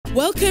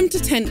Welcome to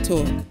Tent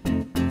Talk,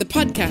 the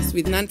podcast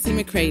with Nancy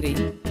McCready,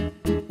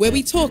 where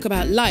we talk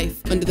about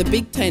life under the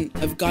big tent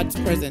of God's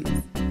presence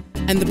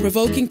and the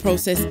provoking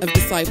process of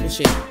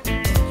discipleship.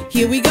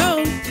 Here we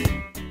go.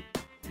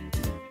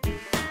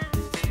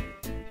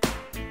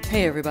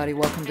 Hey everybody,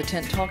 welcome to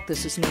Tent Talk.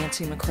 This is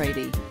Nancy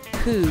McCready.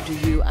 Who do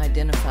you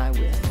identify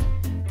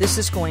with? This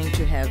is going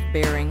to have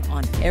bearing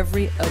on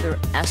every other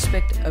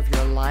aspect of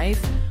your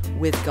life,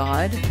 with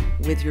God,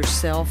 with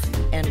yourself,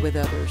 and with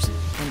others.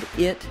 And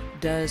it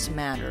does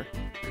matter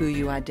who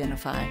you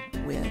identify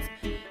with.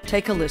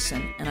 Take a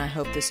listen, and I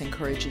hope this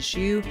encourages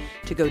you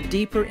to go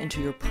deeper into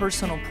your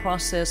personal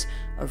process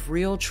of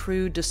real,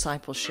 true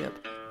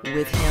discipleship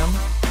with Him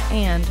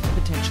and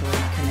potentially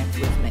connect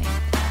with me.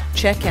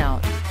 Check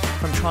out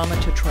From Trauma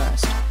to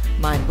Trust,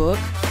 my book.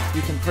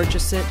 You can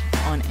purchase it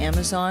on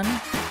Amazon.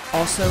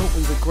 Also,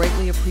 we would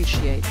greatly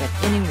appreciate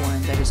that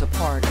anyone that is a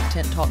part of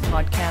Tent Talk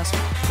Podcast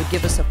would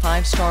give us a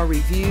 5-star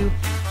review,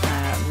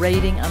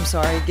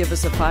 give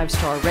us a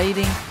 5-star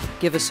rating,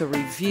 give us a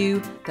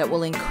review that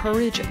will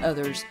encourage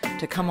others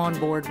to come on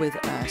board with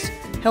us.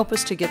 Help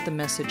us to get the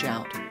message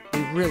out.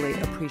 We really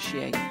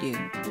appreciate you.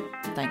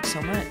 Thanks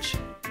so much.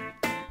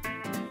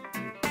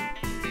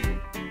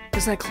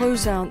 As I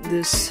close out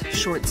this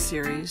short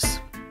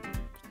series,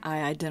 I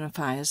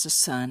identify as a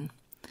son.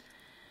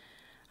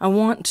 I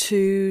want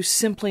to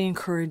simply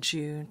encourage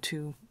you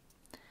to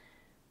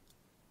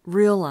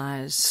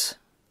realize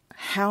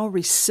how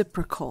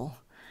reciprocal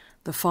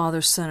the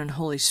Father, Son, and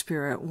Holy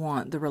Spirit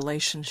want the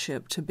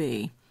relationship to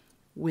be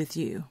with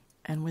you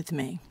and with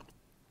me.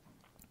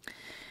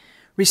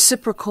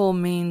 Reciprocal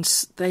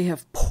means they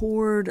have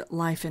poured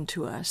life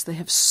into us. They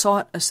have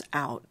sought us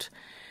out.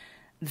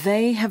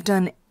 They have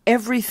done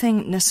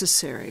everything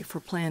necessary for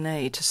Plan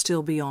A to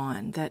still be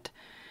on, that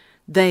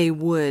they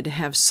would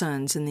have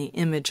sons in the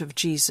image of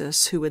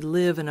Jesus who would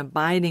live in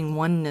abiding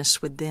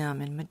oneness with them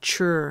and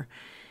mature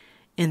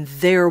in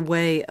their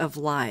way of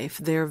life,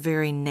 their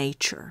very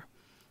nature.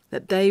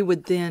 That they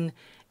would then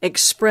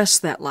express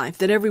that life,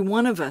 that every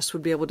one of us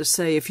would be able to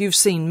say, if you've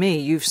seen me,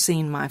 you've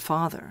seen my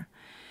Father.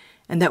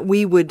 And that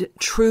we would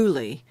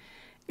truly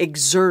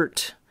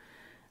exert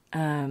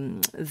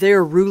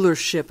their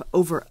rulership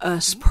over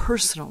us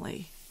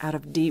personally, out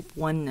of deep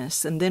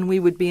oneness, and then we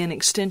would be an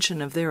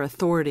extension of their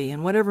authority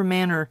in whatever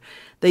manner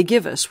they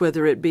give us,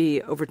 whether it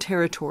be over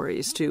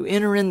territories, to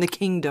enter in the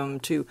kingdom,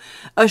 to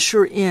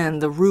usher in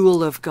the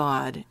rule of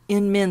God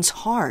in men's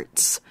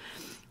hearts.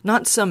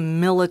 Not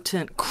some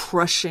militant,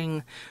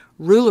 crushing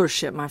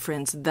rulership, my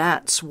friends.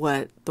 That's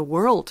what the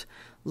world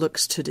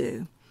looks to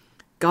do.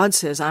 God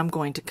says, I'm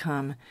going to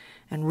come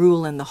and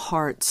rule in the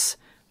hearts,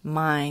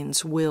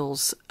 minds,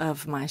 wills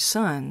of my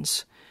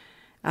sons,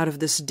 out of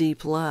this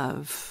deep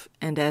love,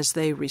 and as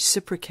they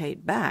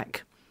reciprocate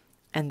back,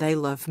 and they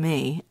love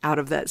me out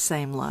of that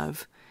same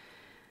love,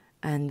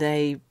 and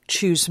they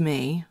choose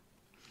me,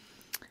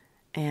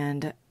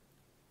 and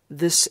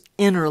this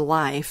inner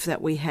life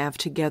that we have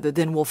together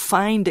then will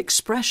find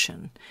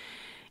expression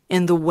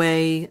in the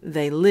way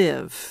they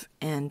live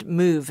and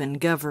move and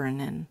govern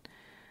and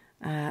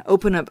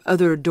open up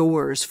other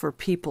doors for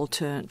people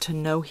to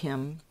know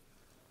Him.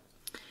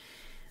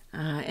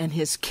 And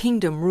His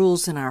kingdom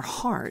rules in our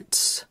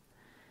hearts.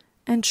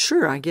 And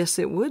sure, I guess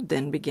it would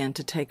then begin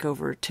to take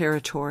over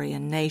territory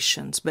and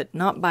nations, but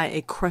not by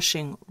a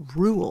crushing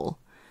rule,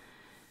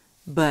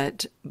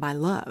 but by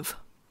love.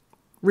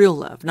 Real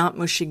love, not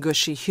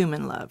mushy-gushy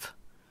human love.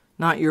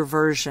 Not your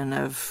version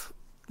of,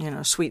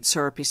 sweet,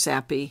 syrupy,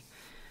 sappy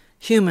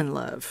human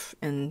love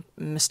and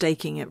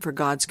mistaking it for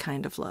God's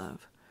kind of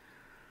love.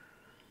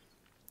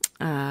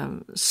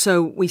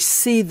 So we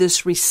see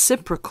this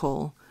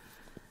reciprocal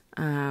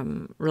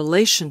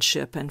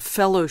relationship and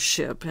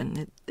fellowship,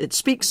 and it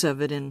speaks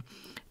of it in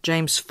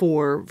James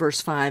 4,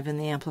 verse 5 in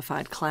the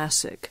Amplified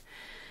Classic.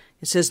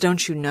 It says,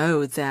 don't you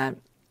know that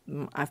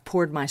I've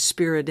poured my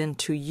Spirit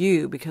into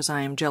you because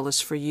I am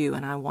jealous for you,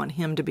 and I want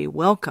Him to be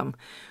welcome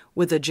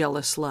with a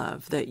jealous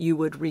love, that you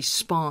would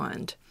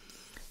respond,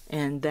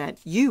 and that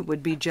you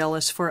would be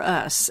jealous for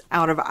us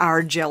out of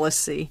our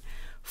jealousy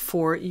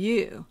for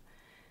you.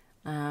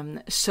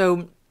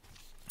 So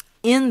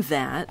in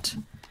that,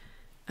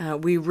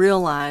 we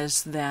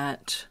realize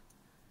that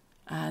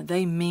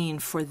they mean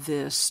for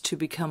this to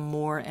become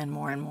more and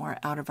more and more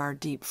out of our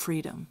deep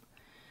freedom.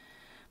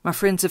 My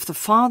friends, if the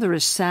Father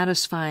is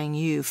satisfying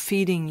you,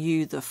 feeding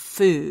you the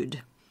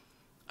food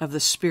of the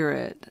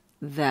Spirit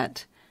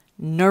that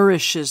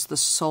nourishes the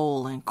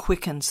soul and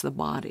quickens the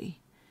body,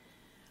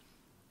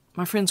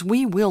 my friends,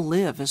 we will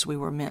live as we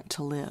were meant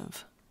to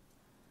live.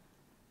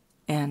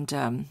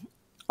 And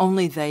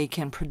only they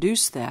can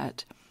produce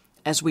that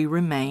as we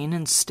remain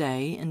and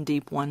stay in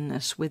deep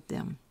oneness with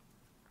them.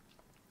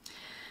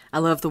 I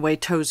love the way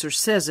Tozer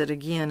says it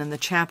again in the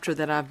chapter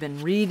that I've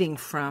been reading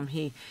from.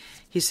 He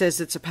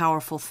says it's a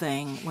powerful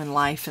thing when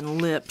life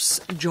and lips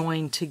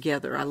join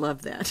together. I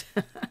love that.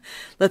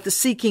 Let the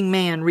seeking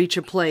man reach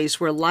a place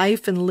where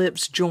life and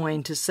lips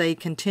join to say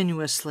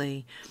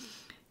continuously,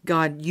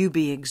 God, you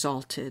be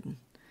exalted.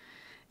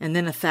 and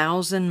then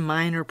 1,000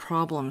 minor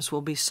problems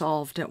will be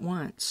solved at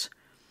once.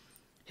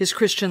 His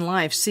Christian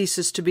life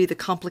ceases to be the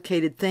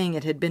complicated thing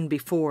it had been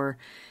before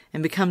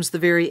and becomes the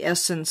very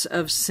essence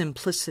of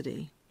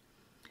simplicity.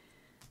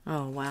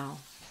 Oh, wow.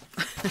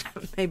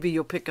 Maybe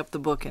you'll pick up the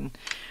book and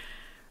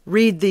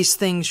read these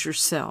things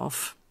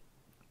yourself.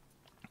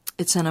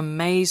 It's an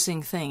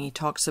amazing thing. He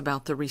talks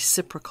about the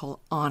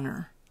reciprocal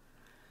honor.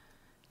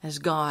 As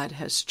God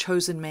has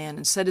chosen man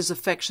and set his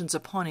affections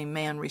upon him,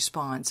 man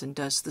responds and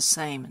does the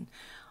same and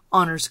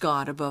honors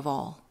God above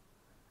all,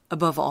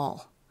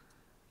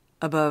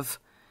 above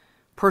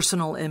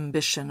personal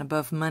ambition,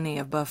 above money,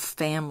 above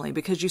family.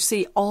 Because you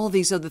see, all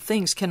these other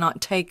things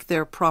cannot take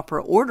their proper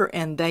order,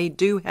 and they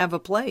do have a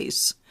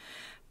place,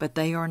 but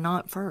they are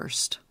not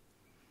first.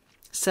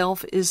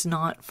 Self is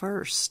not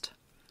first.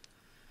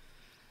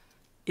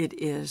 It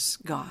is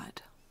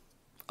God.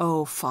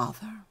 Oh,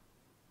 Father.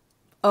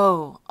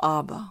 Oh,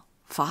 Abba,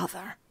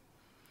 Father.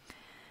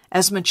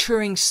 As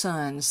maturing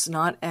sons,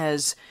 not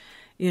as,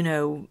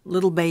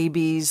 little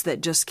babies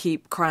that just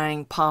keep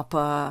crying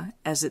Papa,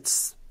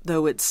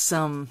 though it's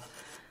some,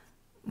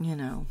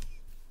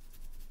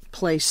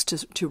 place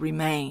to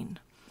remain.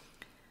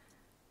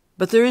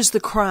 But there is the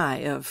cry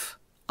of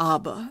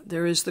Abba.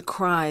 There is the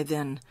cry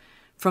then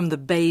from the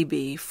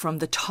baby, from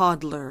the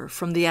toddler,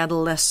 from the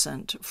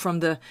adolescent, from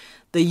the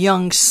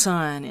young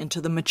son into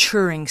the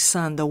maturing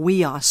son, the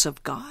weos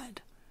of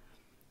God.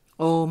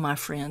 Oh, my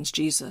friends,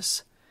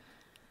 Jesus.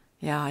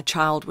 Yeah, a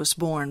child was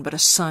born, but a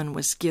son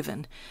was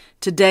given.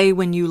 Today,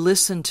 when you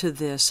listen to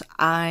this,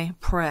 I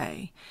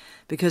pray,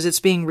 because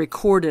it's being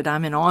recorded.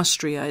 I'm in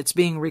Austria. It's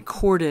being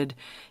recorded.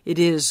 It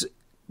is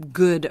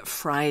Good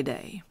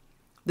Friday,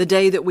 the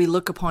day that we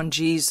look upon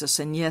Jesus.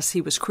 And yes,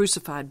 he was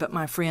crucified, but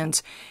my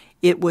friends,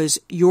 it was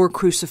your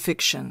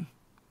crucifixion.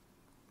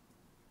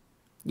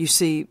 You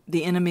see,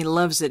 the enemy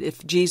loves it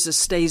if Jesus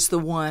stays the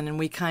one and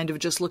we kind of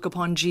just look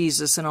upon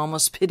Jesus and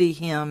almost pity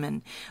him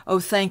and, oh,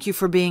 thank you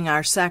for being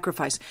our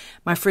sacrifice.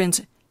 My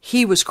friends,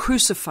 he was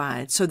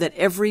crucified so that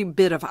every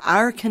bit of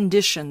our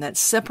condition that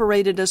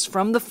separated us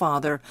from the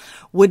Father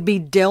would be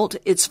dealt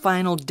its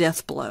final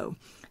death blow,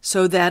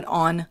 so that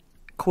on,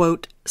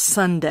 quote,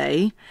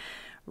 Sunday,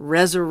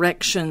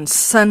 Resurrection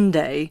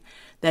Sunday,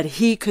 that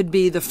he could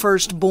be the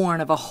firstborn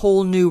of a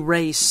whole new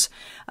race,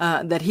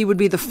 that he would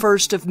be the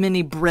first of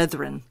many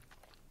brethren,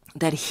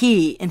 that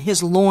he in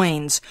his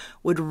loins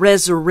would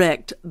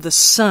resurrect the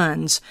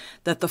sons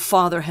that the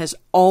Father has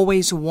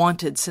always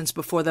wanted since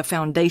before the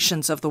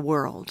foundations of the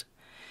world.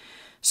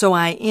 So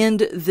I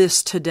end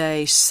this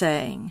today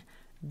saying,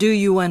 do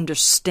you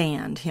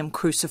understand him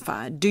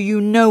crucified? Do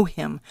you know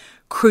him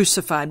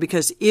crucified?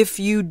 Because if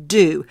you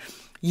do,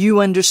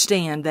 you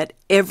understand that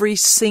every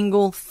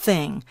single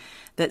thing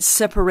that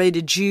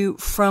separated you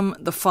from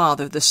the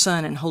Father, the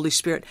Son, and Holy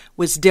Spirit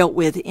was dealt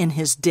with in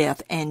his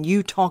death. And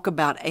you talk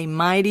about a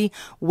mighty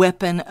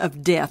weapon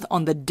of death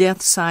on the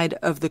death side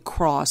of the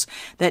cross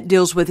that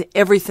deals with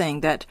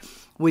everything that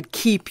would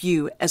keep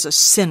you as a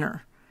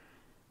sinner,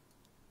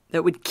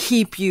 that would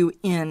keep you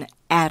in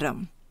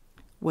Adam,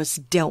 was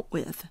dealt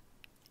with.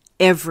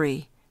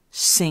 Every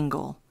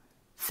single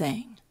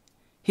thing.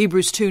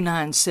 Hebrews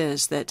 2:9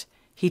 says that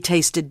he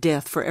tasted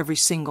death for every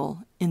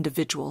single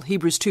individual.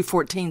 Hebrews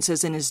 2:14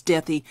 says in his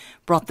death he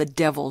brought the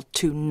devil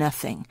to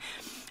nothing.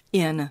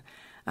 In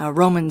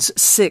Romans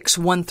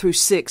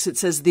 6:1-6, it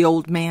says the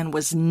old man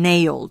was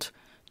nailed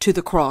to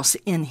the cross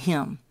in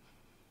him.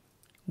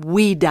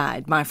 We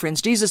died, my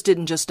friends. Jesus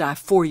didn't just die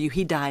for you.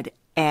 He died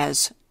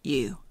as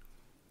you.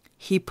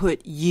 He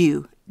put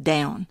you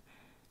down,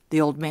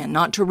 the old man,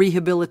 not to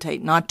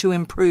rehabilitate, not to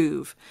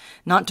improve,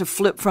 not to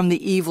flip from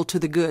the evil to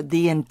the good.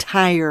 The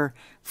entire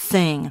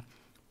thing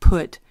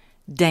put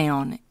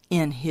down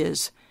in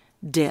his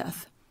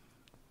death.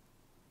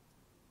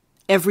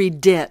 Every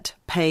debt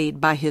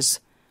paid by his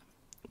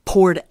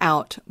poured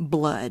out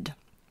blood.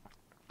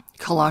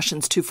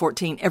 Colossians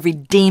 2:14, every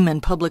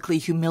demon publicly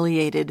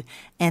humiliated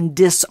and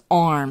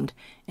disarmed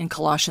in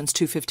Colossians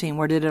 2:15.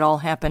 Where did it all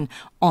happen?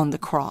 On the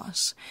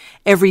cross.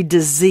 Every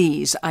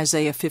disease,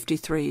 Isaiah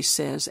 53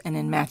 says, and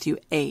in Matthew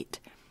 8,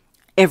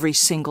 every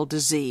single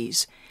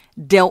disease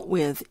dealt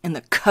with in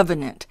the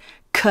covenant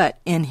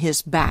cut in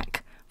his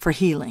back for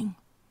healing.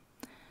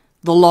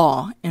 The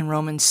law in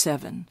Romans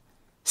 7,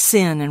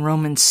 sin in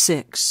Romans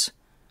 6,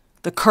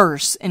 the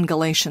curse in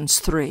Galatians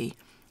 3,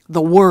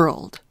 the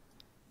world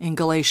in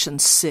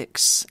Galatians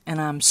 6,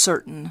 and I'm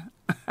certain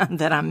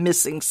that I'm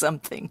missing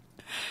something.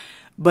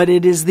 But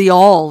it is the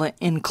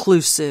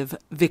all-inclusive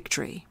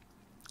victory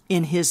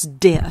in his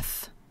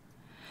death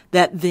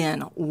that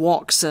then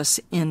walks us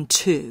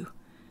into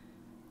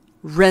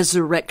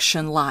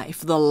resurrection life,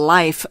 the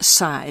life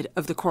side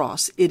of the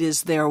cross. It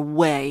is their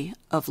way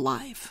of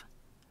life.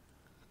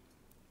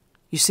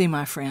 You see,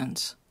 my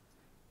friends,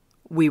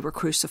 we were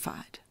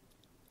crucified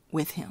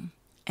with him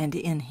and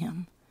in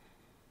him,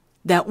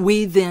 that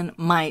we then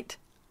might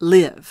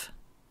live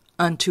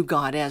unto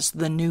God as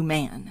the new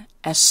man,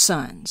 as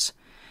sons,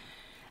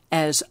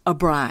 as a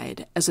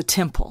bride, as a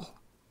temple.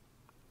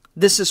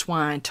 This is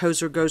why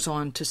Tozer goes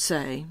on to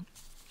say,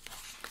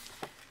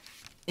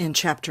 in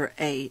chapter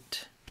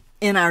 8.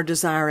 In our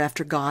desire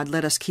after God,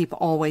 let us keep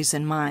always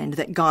in mind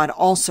that God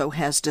also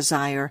has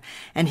desire,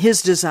 and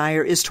His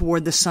desire is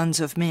toward the sons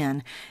of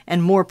men,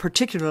 and more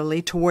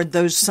particularly toward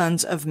those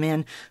sons of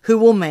men who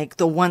will make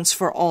the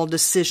once-for-all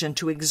decision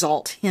to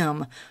exalt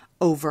Him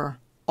over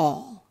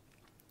all.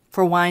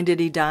 For why did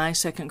He die?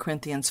 2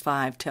 Corinthians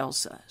 5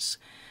 tells us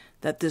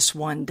that this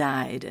one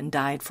died, and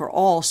died for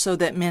all, so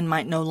that men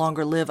might no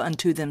longer live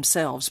unto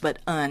themselves, but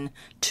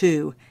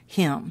unto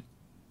Him.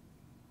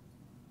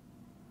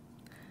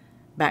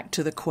 Back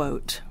to the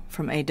quote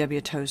from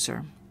A.W.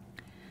 Tozer.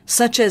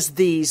 Such as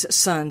these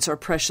sons are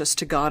precious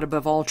to God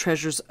above all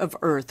treasures of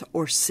earth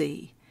or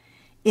sea.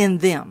 In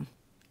them,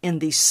 in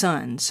these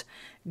sons,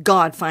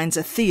 God finds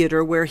a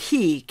theater where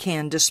He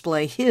can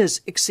display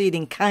His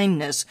exceeding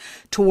kindness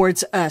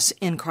towards us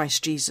in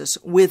Christ Jesus.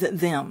 With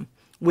them,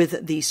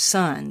 with these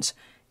sons,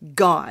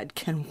 God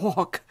can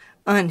walk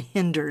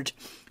unhindered.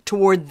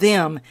 Toward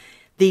them,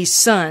 these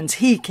sons,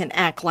 He can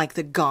act like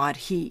the God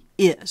He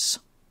is.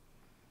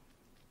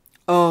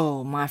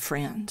 Oh, my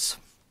friends,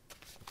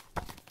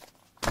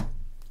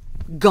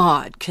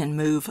 God can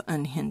move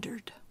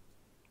unhindered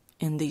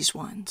in these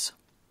ones.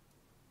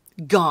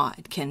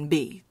 God can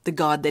be the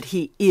God that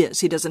He is.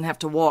 He doesn't have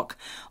to walk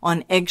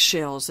on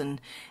eggshells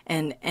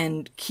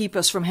and keep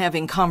us from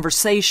having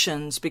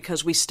conversations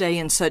because we stay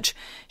in such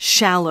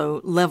shallow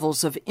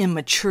levels of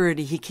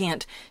immaturity. He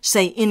can't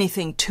say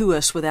anything to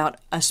us without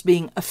us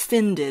being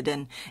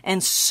offended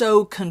and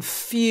so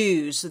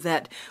confused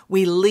that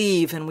we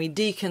leave and we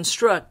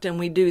deconstruct and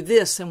we do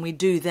this and we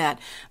do that.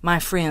 My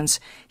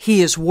friends,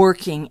 He is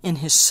working in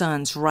His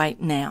sons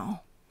right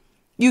now.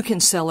 You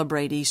can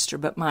celebrate Easter,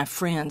 but my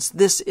friends,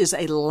 this is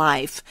a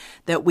life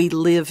that we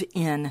live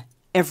in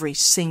every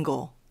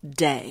single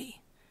day.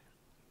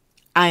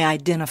 I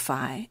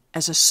identify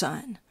as a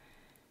son.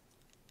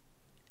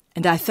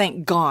 And I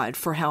thank God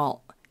for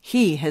how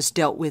He has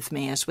dealt with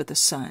me as with a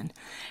son,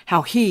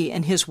 how He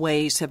and His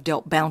ways have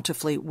dealt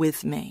bountifully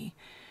with me.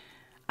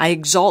 I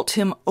exalt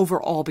Him over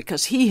all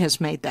because He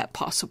has made that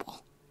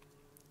possible.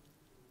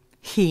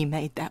 He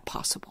made that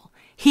possible.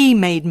 He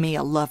made me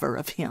a lover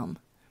of Him.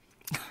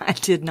 I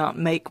did not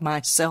make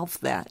myself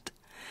that.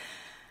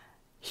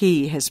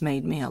 He has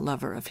made me a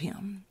lover of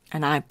Him.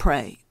 And I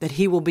pray that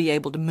He will be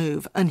able to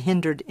move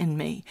unhindered in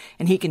me.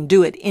 And He can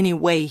do it any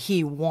way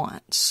He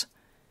wants.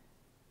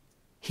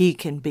 He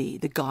can be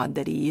the God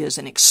that He is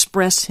and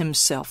express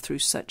Himself through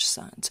such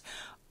sons.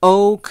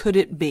 Oh, could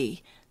it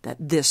be that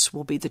this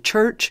will be the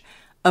church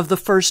of the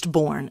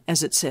firstborn,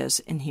 as it says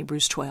in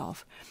Hebrews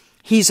 12.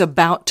 He's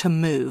about to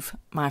move,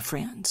 my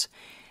friends.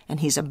 And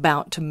He's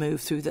about to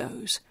move through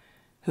those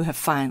who have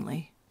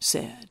finally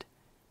said,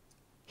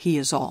 He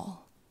is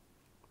all.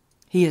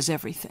 He is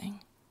everything.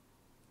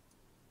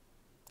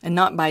 And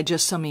not by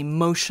just some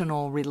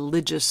emotional,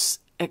 religious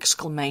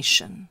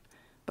exclamation,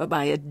 but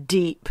by a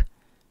deep,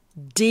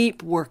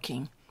 deep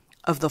working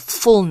of the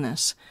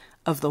fullness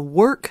of the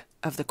work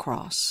of the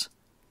cross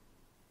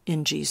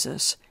in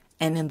Jesus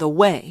and in the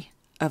way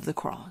of the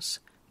cross.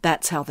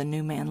 That's how the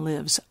new man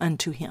lives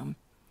unto Him,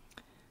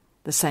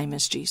 the same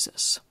as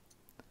Jesus.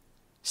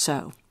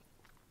 So,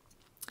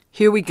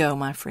 here we go,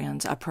 my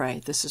friends. I pray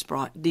this has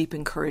brought deep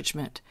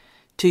encouragement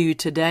to you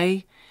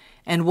today,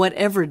 and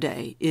whatever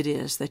day it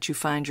is that you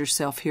find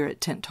yourself here at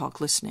Tent Talk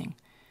listening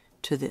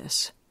to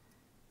this,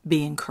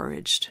 be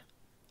encouraged.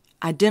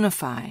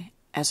 Identify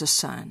as a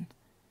son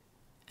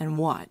and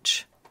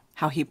watch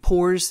how He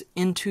pours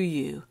into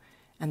you,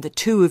 and the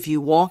two of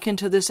you walk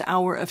into this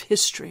hour of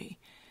history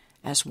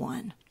as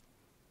one.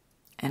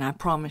 And I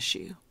promise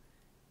you,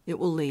 it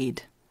will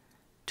lead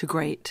to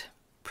great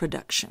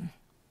production.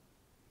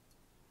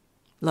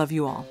 Love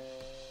you all.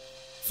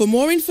 For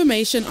more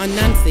information on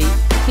Nancy,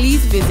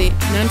 please visit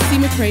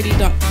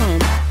nancymccready.com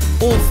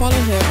or follow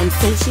her on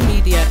social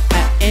media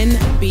at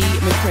NB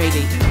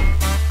McCready.